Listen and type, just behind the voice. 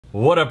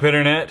What up,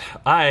 Internet?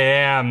 I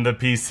am the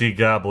PC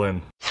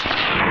Goblin.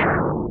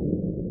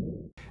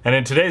 And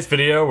in today's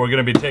video, we're going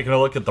to be taking a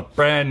look at the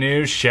brand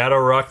new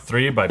Shadowrock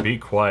 3 by Be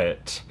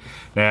Quiet.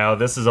 Now,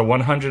 this is a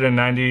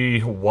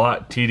 190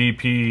 watt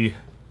TDP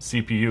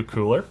CPU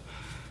cooler,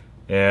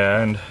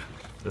 and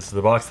this is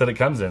the box that it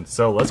comes in.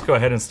 So let's go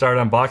ahead and start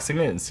unboxing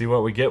it and see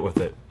what we get with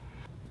it.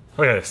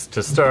 Okay,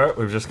 to start,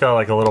 we've just got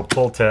like a little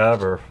pull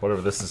tab, or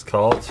whatever this is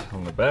called,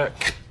 on the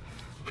back.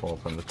 Pull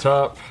up on the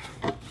top.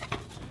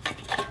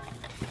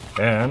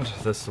 And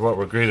this is what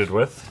we're greeted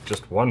with,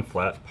 just one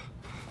flap.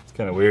 It's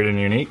kind of weird and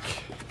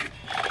unique.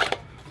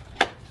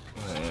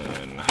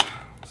 And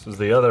this is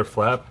the other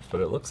flap,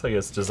 but it looks like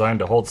it's designed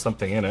to hold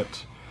something in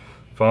it.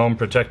 Foam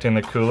protecting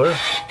the cooler.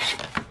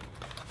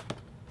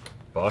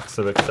 Box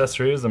of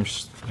accessories, I'm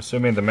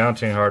assuming the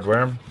mounting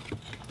hardware.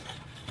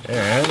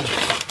 And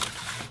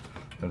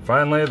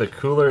finally, the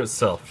cooler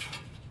itself.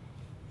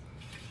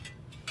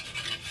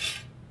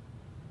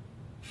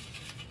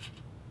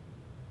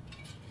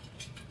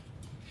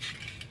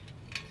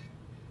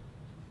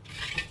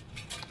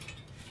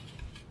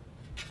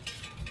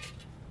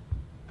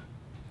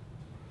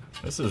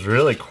 This is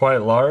really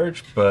quite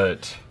large,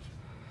 but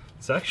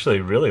it's actually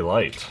really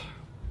light.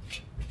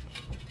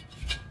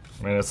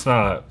 I mean, it's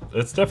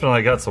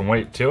definitely got some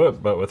weight to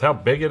it, but with how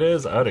big it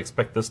is, I would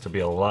expect this to be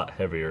a lot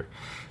heavier,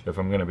 if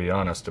I'm going to be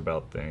honest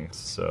about things.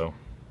 So,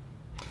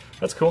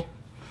 that's cool.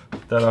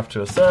 Put that off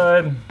to a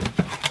side.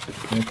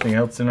 Anything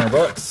else in our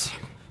box?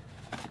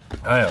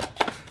 Oh yeah,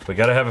 we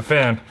gotta have a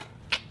fan.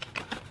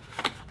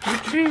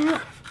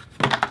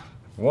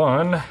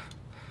 One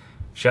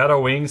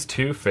Shadow Wings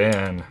 2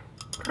 fan.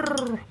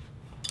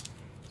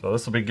 So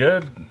this will be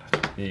good,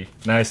 be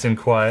nice and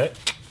quiet.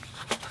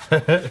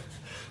 Yeah,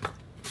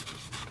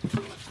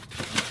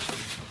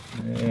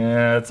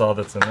 that's all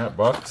that's in that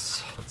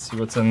box. Let's see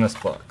what's in this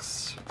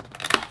box.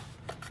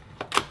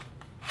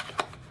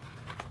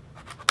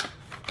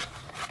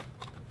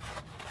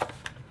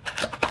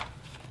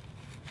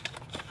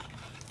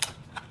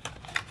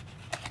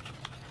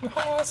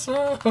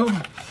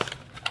 Awesome!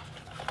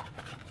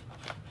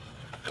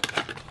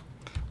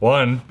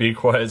 One Be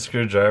Quiet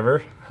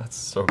screwdriver. That's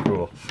so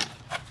cool.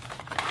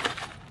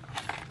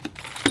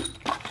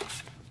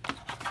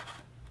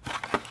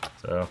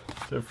 So,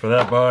 that's it for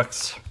that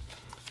box.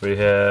 We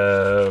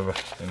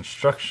have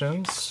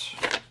instructions.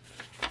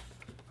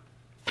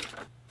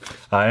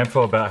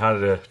 Info about how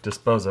to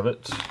dispose of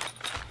it.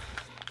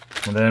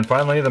 And then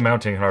finally the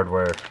mounting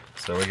hardware.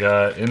 So we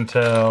got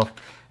Intel,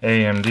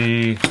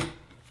 AMD,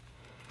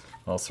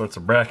 all sorts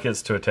of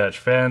brackets to attach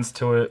fans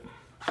to it.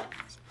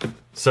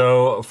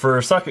 So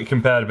for socket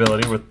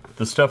compatibility, with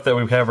the stuff that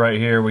we have right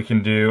here, we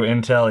can do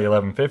Intel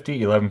 1150,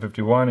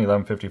 1151,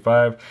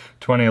 1155,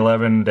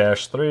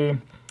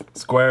 2011-3,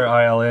 Square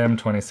ILM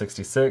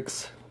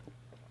 2066,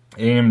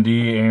 AMD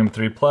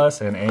AM3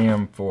 Plus, and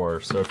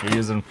AM4. So if you're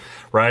using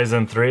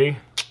Ryzen 3,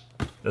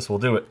 this will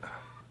do it.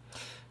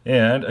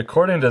 And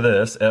according to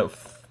this, at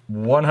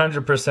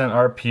 100%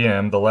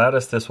 RPM, the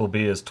loudest this will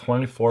be is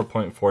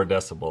 24.4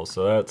 decibels.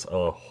 So that's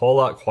a whole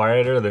lot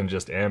quieter than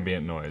just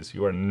ambient noise.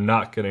 You are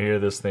not going to hear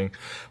this thing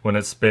when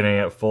it's spinning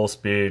at full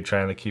speed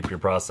trying to keep your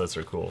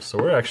processor cool. So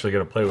we're actually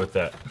going to play with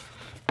that.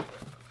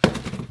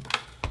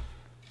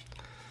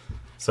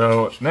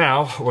 So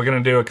now we're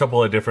going to do a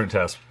couple of different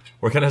tests.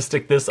 We're going to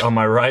stick this on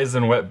my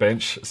Ryzen wet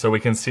bench so we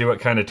can see what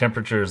kind of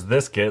temperatures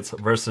this gets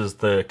versus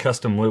the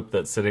custom loop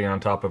that's sitting on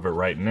top of it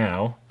right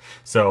now.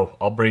 So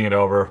I'll bring it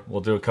over,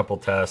 we'll do a couple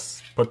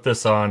tests, put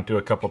this on, do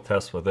a couple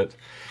tests with it,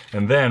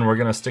 and then we're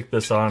going to stick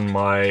this on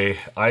my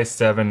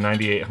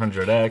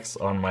i7-9800X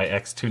on my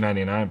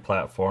X299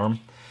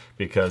 platform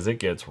because it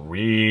gets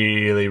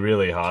really,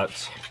 really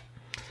hot.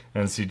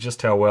 And see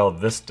just how well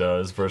this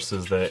does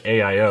versus the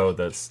AIO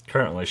that's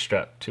currently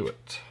strapped to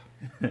it.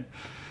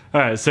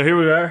 Alright, so here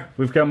we are.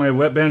 We've got my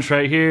wet bench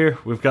right here.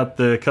 We've got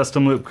the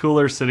custom loop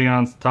cooler sitting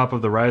on top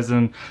of the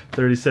Ryzen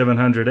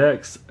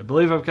 3700X. I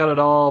believe I've got it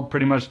all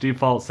pretty much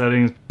default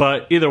settings,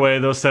 but either way,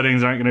 those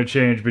settings aren't going to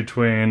change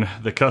between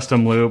the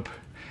custom loop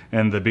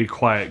and the Be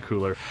Quiet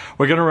cooler.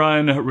 We're going to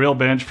run real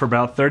bench for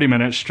about 30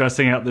 minutes,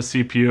 stressing out the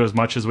CPU as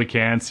much as we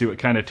can, see what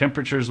kind of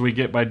temperatures we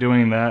get by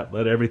doing that,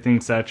 let everything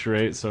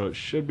saturate, so it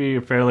should be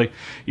a fairly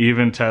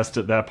even test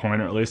at that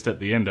point, or at least at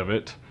the end of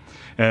it.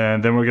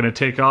 And then we're going to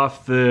take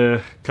off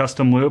the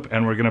custom loop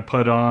and we're going to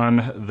put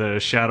on the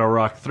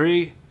Shadowrock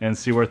 3 and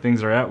see where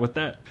things are at with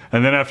that.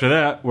 And then after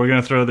that, we're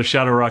going to throw the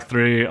Shadowrock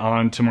 3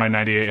 onto my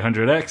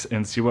 9800X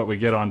and see what we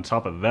get on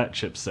top of that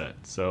chipset.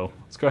 So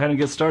let's go ahead and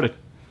get started.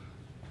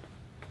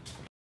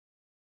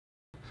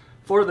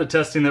 For the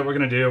testing that we're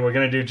going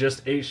to do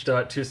just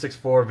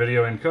H.264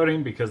 video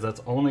encoding because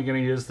that's only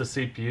going to use the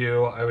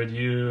CPU. I would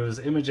use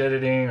image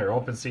editing or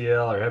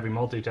OpenCL or heavy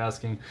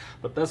multitasking,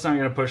 but that's not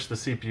going to push the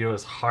CPU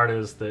as hard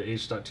as the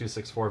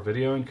H.264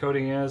 video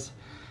encoding is.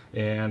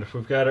 And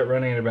we've got it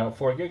running at about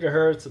 4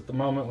 gigahertz at the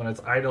moment when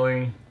it's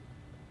idling,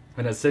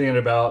 and it's sitting at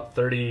about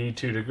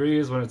 32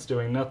 degrees when it's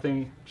doing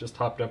nothing. Just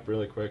hopped up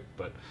really quick,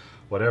 but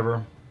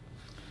whatever.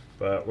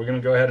 But we're gonna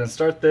go ahead and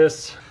start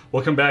this.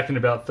 We'll come back in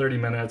about 30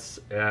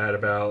 minutes at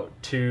about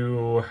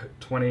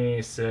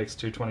 226,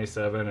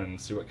 227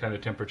 and see what kind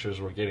of temperatures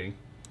we're getting.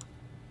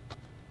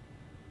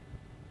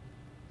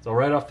 So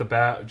right off the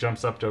bat, it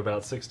jumps up to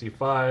about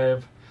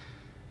 65,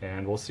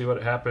 and we'll see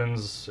what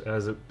happens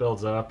as it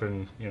builds up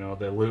and, you know,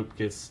 the loop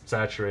gets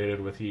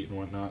saturated with heat and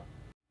whatnot.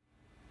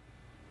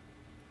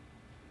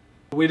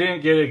 We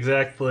didn't get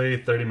exactly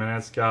 30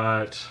 minutes,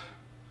 got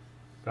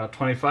about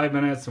 25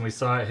 minutes, and we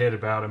saw it hit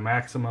about a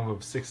maximum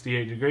of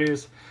 68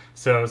 degrees.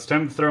 So it's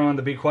time to throw on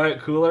the Be Quiet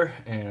cooler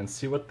and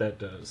see what that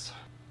does.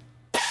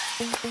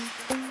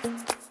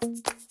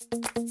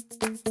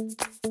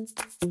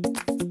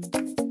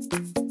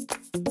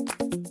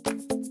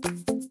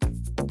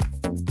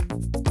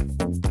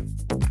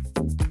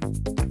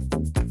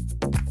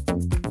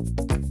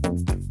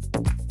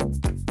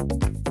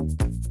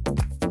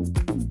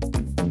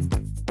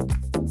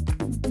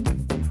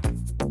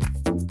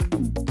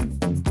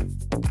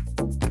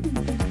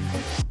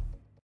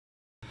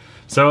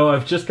 So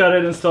I've just got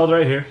it installed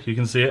right here. You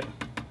can see it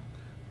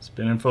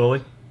spinning fully.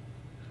 You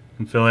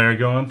can feel air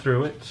going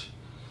through it.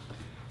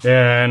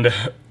 And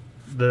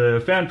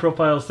the fan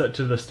profile is set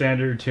to the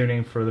standard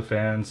tuning for the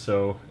fan,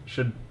 so it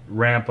should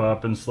ramp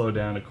up and slow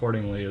down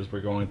accordingly as we're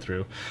going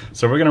through.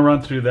 So we're gonna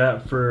run through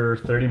that for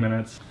 30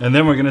 minutes, and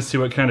then we're gonna see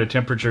what kind of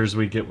temperatures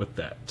we get with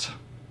that.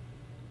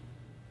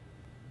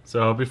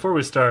 So before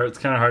we start, it's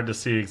kind of hard to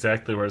see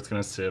exactly where it's going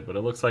to sit, but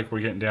it looks like we're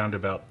getting down to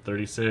about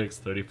 36,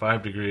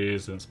 35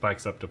 degrees, and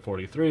spikes up to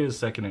 43 the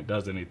second it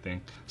does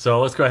anything.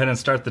 So let's go ahead and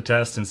start the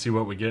test and see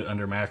what we get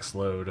under max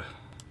load.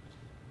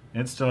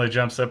 Instantly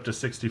jumps up to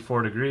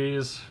 64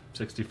 degrees,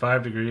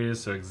 65 degrees,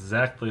 so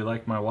exactly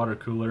like my water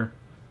cooler.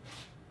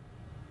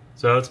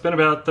 So it's been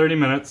about 30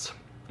 minutes,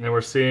 and we're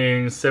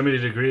seeing 70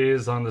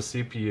 degrees on the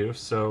CPU,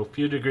 so a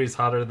few degrees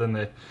hotter than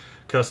the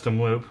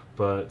custom loop,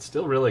 but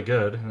still really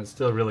good, and it's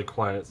still really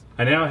quiet.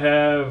 I now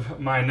have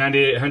my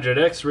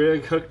 9800X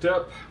rig hooked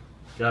up,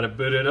 got it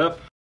booted up.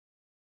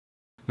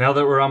 Now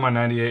that we're on my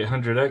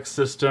 9800X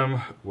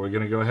system, we're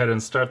going to go ahead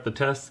and start the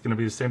test. It's going to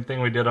be the same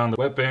thing we did on the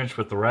wet bench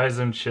with the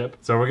Ryzen chip.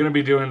 So we're going to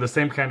be doing the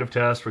same kind of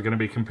test. We're going to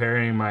be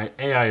comparing my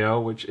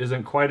AIO, which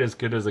isn't quite as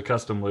good as a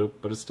custom loop,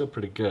 but it's still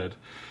pretty good.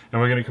 And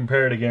we're going to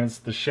compare it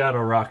against the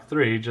Shadow Rock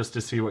 3 just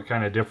to see what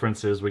kind of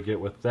differences we get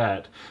with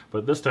that.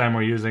 But this time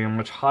we're using a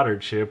much hotter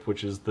chip,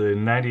 which is the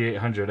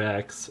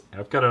 9800X.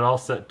 I've got it all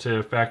set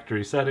to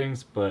factory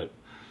settings, but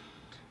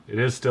it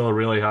is still a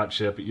really hot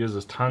chip. It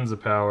uses tons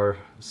of power,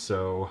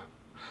 so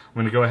I'm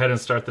going to go ahead and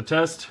start the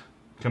test,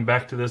 come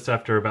back to this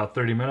after about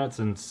 30 minutes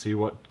and see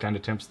what kind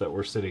of temps that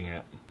we're sitting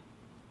at.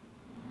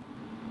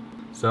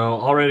 So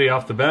already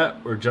off the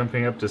bat, we're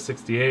jumping up to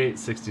 68,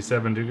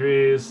 67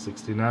 degrees,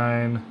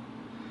 69,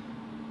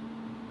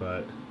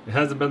 but it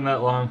hasn't been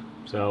that long,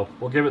 so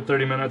we'll give it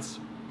 30 minutes,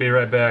 be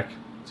right back,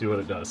 see what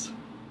it does.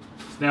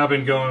 It's now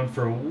been going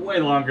for way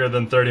longer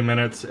than 30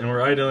 minutes, and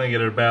we're idling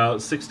it at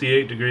about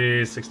 68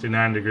 degrees,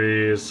 69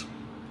 degrees,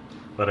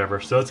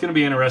 whatever. So it's going to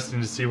be interesting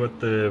to see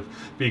what the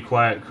Be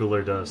Quiet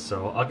cooler does.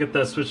 So I'll get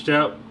that switched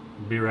out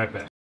and be right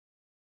back.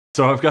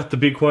 So I've got the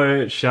Be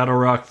Quiet Shadow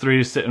Rock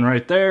 3 sitting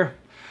right there.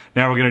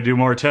 Now we're going to do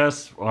more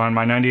tests on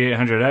my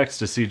 9800X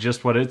to see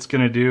just what it's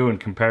going to do and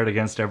compare it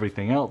against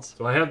everything else.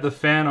 So I have the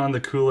fan on the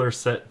cooler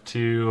set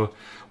to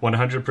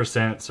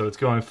 100%, so it's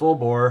going full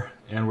bore,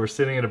 and we're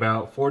sitting at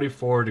about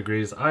 44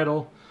 degrees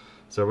idle.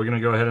 So we're going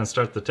to go ahead and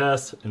start the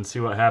test and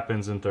see what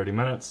happens in 30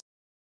 minutes.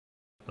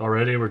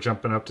 Already we're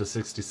jumping up to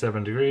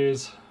 67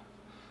 degrees,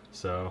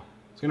 so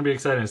it's going to be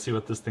exciting to see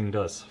what this thing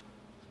does.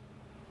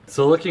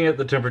 So looking at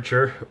the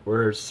temperature,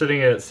 we're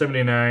sitting at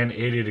 79,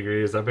 80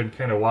 degrees. I've been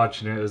kind of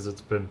watching it as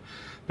it's been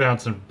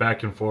bouncing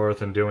back and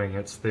forth and doing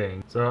its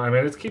thing. So I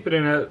mean, it's keeping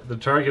it at the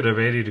target of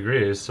 80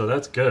 degrees, so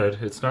that's good.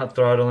 It's not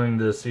throttling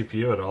the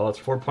CPU at all. It's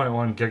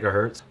 4.1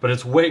 gigahertz, but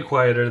it's way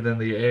quieter than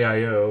the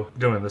AIO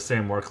doing the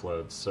same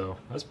workloads, so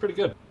that's pretty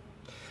good.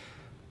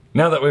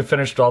 Now that we've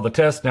finished all the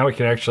tests, now we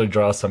can actually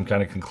draw some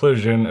kind of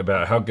conclusion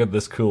about how good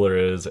this cooler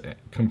is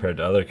compared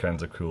to other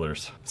kinds of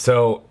coolers.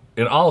 So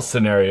in all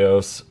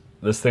scenarios,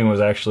 this thing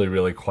was actually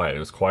really quiet. It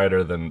was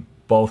quieter than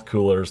both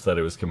coolers that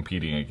it was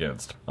competing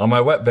against. On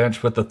my wet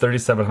bench with the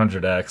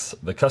 3700X,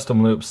 the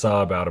custom loop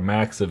saw about a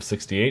max of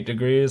 68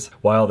 degrees,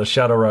 while the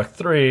Shadow Rock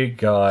 3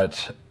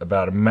 got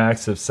about a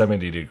max of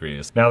 70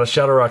 degrees. Now the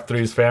Shadow Rock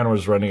 3's fan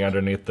was running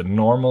underneath the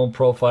normal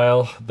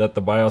profile that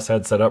the BIOS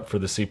had set up for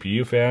the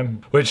CPU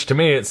fan, which to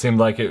me it seemed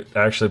like it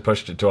actually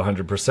pushed it to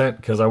 100%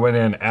 because I went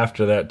in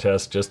after that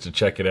test just to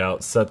check it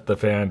out, set the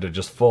fan to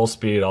just full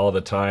speed all the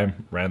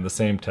time, ran the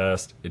same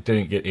test. It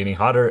didn't get any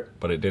hotter,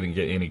 but it didn't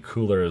get any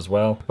cooler as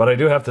well. But I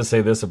do have to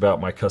say this about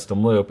my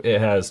custom loop. It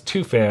has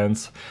two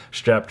fans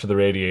strapped to the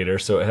radiator,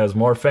 so it has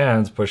more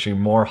fans pushing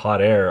more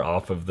hot air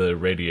off of the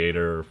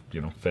radiator,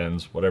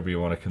 fins, whatever you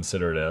want to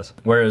consider it as.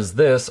 Whereas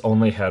this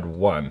only had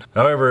one.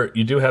 However,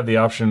 you do have the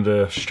option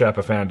to strap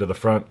a fan to the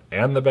front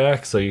and the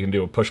back, so you can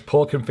do a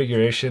push-pull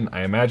configuration.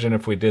 I imagine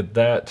if we did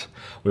that,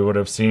 we would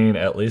have seen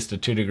at least a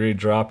 2-degree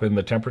drop in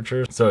the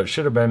temperature, so it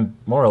should have been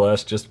more or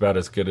less just about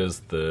as good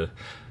as the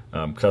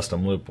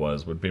custom loop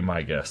would be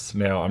my guess.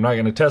 Now, I'm not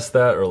going to test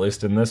that, or at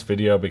least in this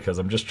video, because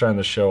I'm just trying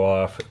to show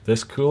off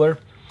this cooler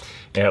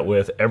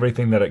with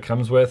everything that it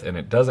comes with, and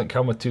it doesn't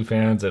come with 2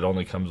 fans, it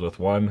only comes with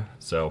 1,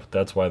 so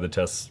that's why the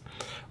tests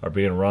are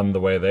being run the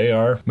way they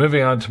are.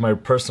 Moving on to my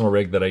personal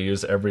rig that I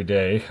use every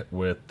day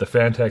with the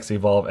Fantex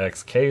Evolve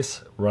X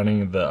case,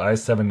 running the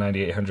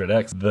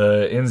i7-9800X.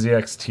 The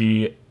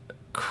NZXT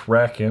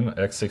Kraken,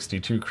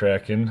 X62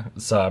 Kraken,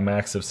 saw a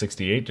max of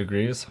 68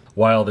 degrees,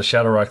 while the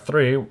Shadowrock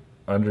 3,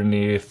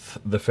 underneath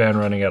the fan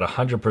running at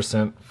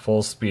 100%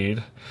 full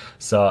speed,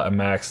 saw a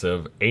max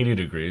of 80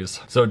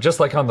 degrees. So just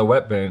like on the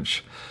wet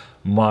bench,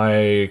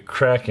 my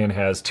Kraken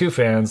has 2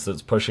 fans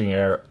that's pushing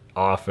air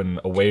off and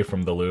away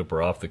from the loop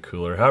or off the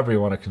cooler, however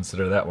you want to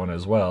consider that one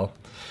as well.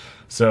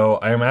 So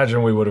I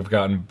imagine we would have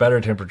gotten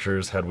better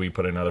temperatures had we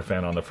put another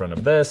fan on the front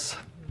of this.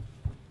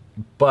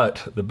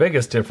 But the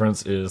biggest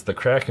difference is the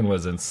Kraken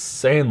was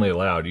insanely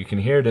loud. You can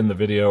hear it in the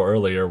video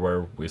earlier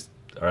where we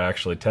are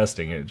actually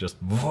testing it, just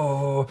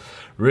whoa,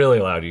 really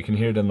loud. You can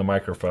hear it in the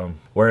microphone.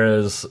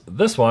 Whereas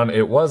this one,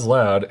 it was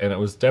loud, and it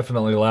was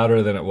definitely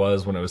louder than it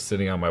was when it was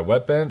sitting on my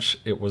wet bench.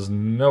 It was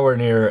nowhere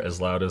near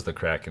as loud as the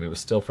Kraken. It was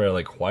still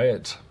fairly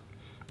quiet,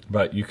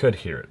 but you could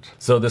hear it.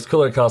 So this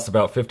cooler costs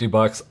about 50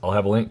 bucks. I'll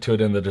have a link to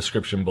it in the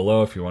description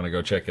below if you want to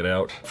go check it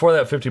out. For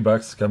that 50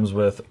 bucks, it comes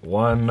with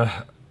one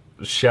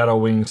Shadow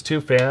Wings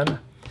 2 fan,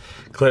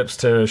 clips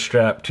to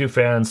strap 2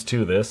 fans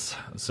to this,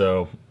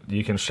 so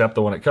you can strap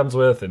the one it comes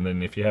with, and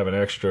then if you have an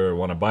extra or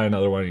want to buy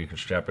another one, you can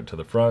strap it to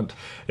the front.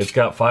 It's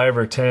got 5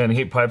 or 10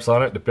 heat pipes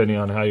on it, depending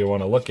on how you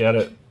want to look at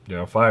it. You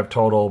know, 5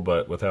 total,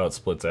 but with how it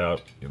splits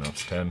out, you know,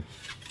 it's 10.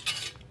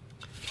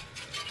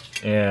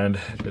 And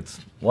it's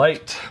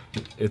light.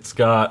 It's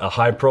got a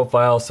high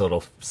profile, so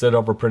it'll sit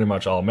over pretty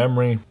much all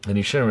memory, and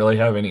you shouldn't really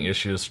have any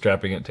issues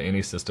strapping it to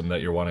any system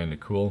that you're wanting to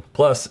cool.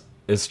 Plus,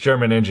 it's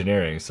German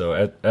engineering,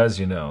 so as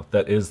you know,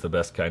 that is the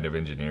best kind of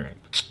engineering.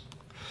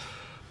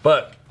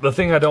 But the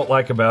thing I don't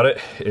like about it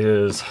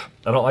is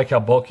I don't like how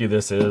bulky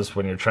this is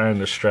when you're trying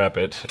to strap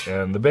it.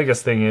 And the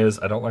biggest thing is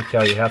I don't like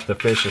how you have to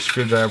fish a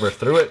screwdriver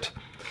through it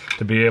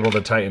to be able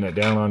to tighten it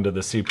down onto the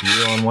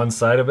CPU on one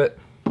side of it.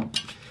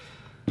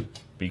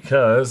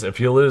 Because if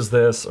you lose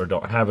this or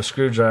don't have a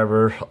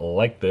screwdriver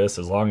like this,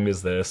 as long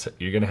as this,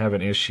 you're going to have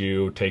an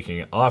issue taking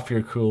it off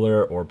your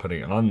cooler or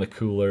putting it on the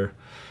cooler.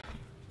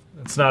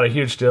 It's not a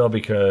huge deal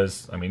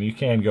because, I mean, you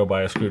can go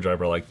buy a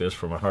screwdriver like this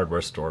from a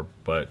hardware store,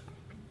 but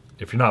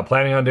if you're not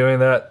planning on doing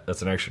that,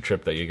 that's an extra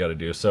trip that you got to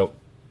do. So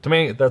to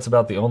me, that's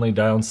about the only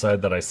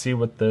downside that I see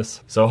with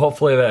this. So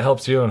hopefully that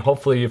helps you, and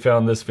hopefully you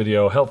found this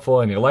video helpful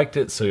and you liked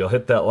it, so you'll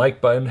hit that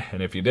like button.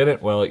 And if you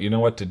didn't, well, you know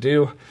what to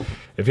do.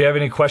 If you have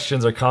any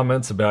questions or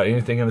comments about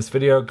anything in this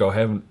video, go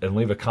ahead and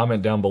leave a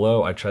comment down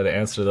below. I try to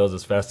answer those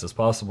as fast as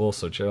possible,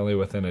 so generally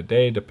within a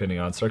day, depending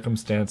on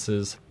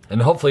circumstances.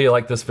 And hopefully you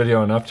like this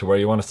video enough to where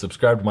you want to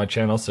subscribe to my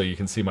channel so you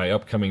can see my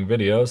upcoming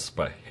videos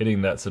by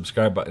hitting that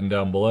subscribe button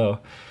down below.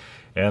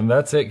 And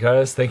that's it,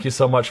 guys. Thank you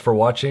so much for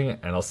watching,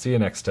 and I'll see you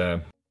next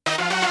time.